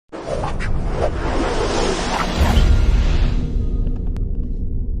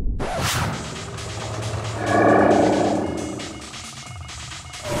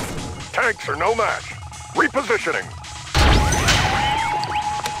no match. Repositioning.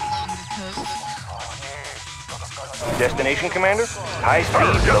 Destination, Commander? High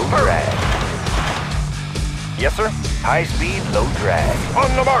speed, low drag. Yes, sir. High speed, low drag.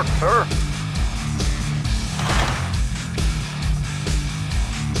 On the mark, sir.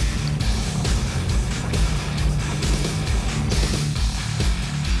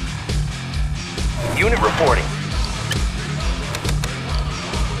 Unit reporting.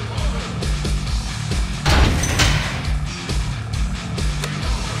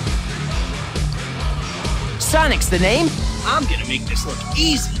 Sonic's the name. I'm gonna make this look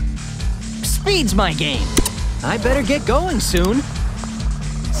easy. Speed's my game. I better get going soon.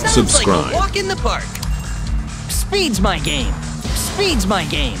 Sounds Subscribe. like a walk in the park. Speed's my game. Speed's my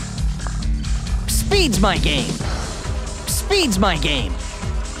game. Speed's my game. Speed's my game.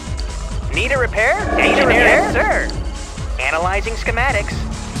 Need a repair? Engineer, sir. Analyzing schematics.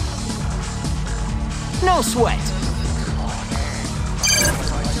 No sweat.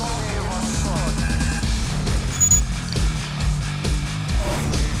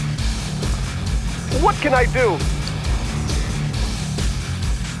 What can I do?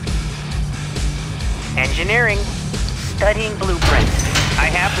 Engineering. Studying blueprints. I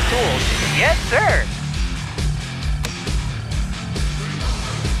have the tools. Yes, sir.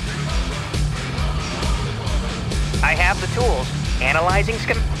 I have the tools. Analyzing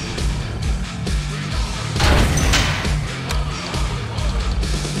schem...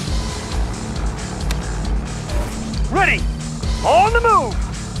 Ready! On the move!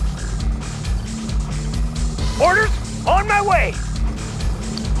 Orders on my way!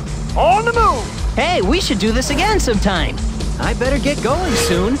 On the move! Hey, we should do this again sometime. I better get going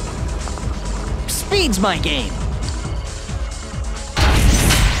soon. Speed's my game.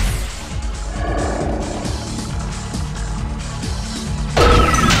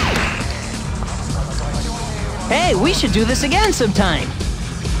 Hey, we should do this again sometime.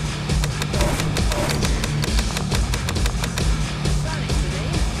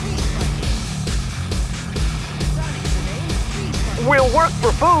 We'll work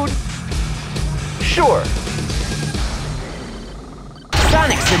for food. Sure.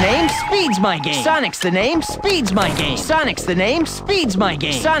 Sonic's the name, Speed's my game. Sonic's the name, Speed's my game. Sonic's the name, Speed's my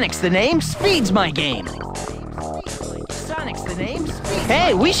game. Sonic's the name, Speed's my game. Sonic's the name, Speed's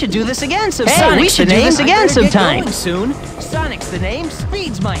Hey, we should do this again sometime. Hey, we should do this again sometime. Soon. Sonic's the name,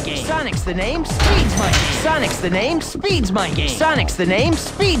 Speed's my game. Sonic's the name, Speed's my game. Sonic's the name, Speed's my game. Sonic's the name,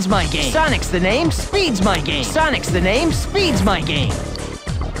 Speed's my game. Sonic's the name, Speed's my game. Sonic's the name, Speed's my game.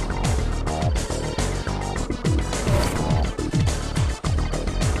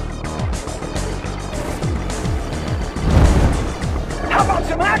 How about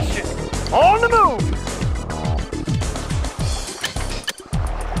some action? On the move!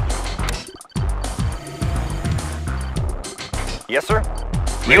 Yes, sir.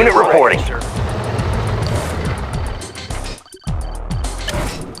 Unit reporting. Sir.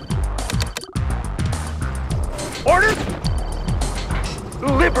 Orders?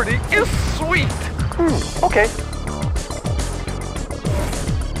 Liberty is sweet. Okay.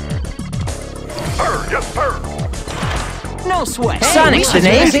 Sir, yes, sir. No sweat. Hey, Sonic's the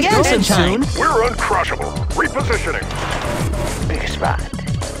name again sometime. We're uncrushable. Repositioning. Big spot.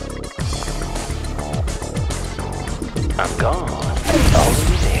 I'm gone.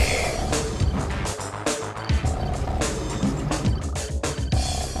 Already there.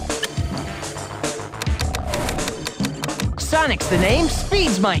 Sonic's the name,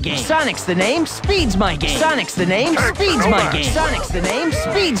 Speed's my game. Sonic's the name, Speed's my game. Sonic's the name, Speed's my game. Sonic's the name,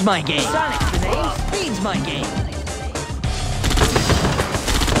 Speed's my game. Sonic's the name, Speed's my game.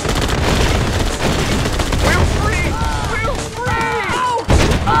 We'll free! We'll free!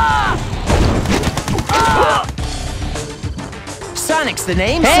 Sonic's the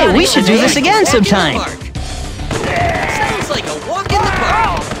name. Hey, we should do this again sometime. Sounds like a walk in the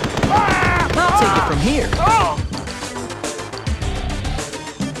park. I'll take it from here.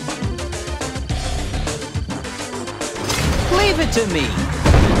 Leave it to me.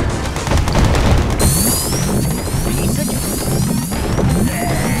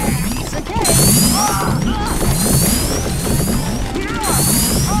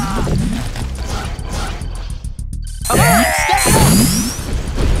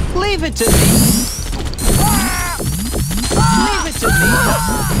 Leave it to me. Leave it to me.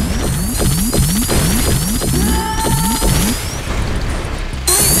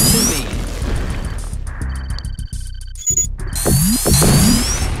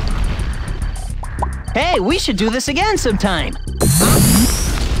 Hey, we should do this again sometime.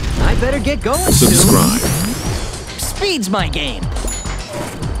 I better get going soon. Subscribe. Speed's my game.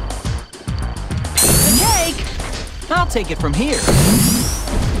 I'll take it from here.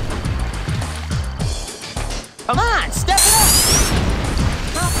 Come on, step it up!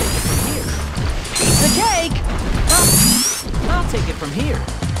 I'll take it from here. Piece of cake! I'll take it from here.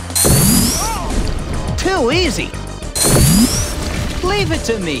 Too easy! Leave it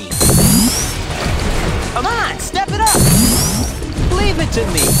to me! Come on, step it up! Leave it to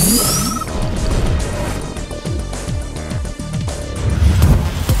me!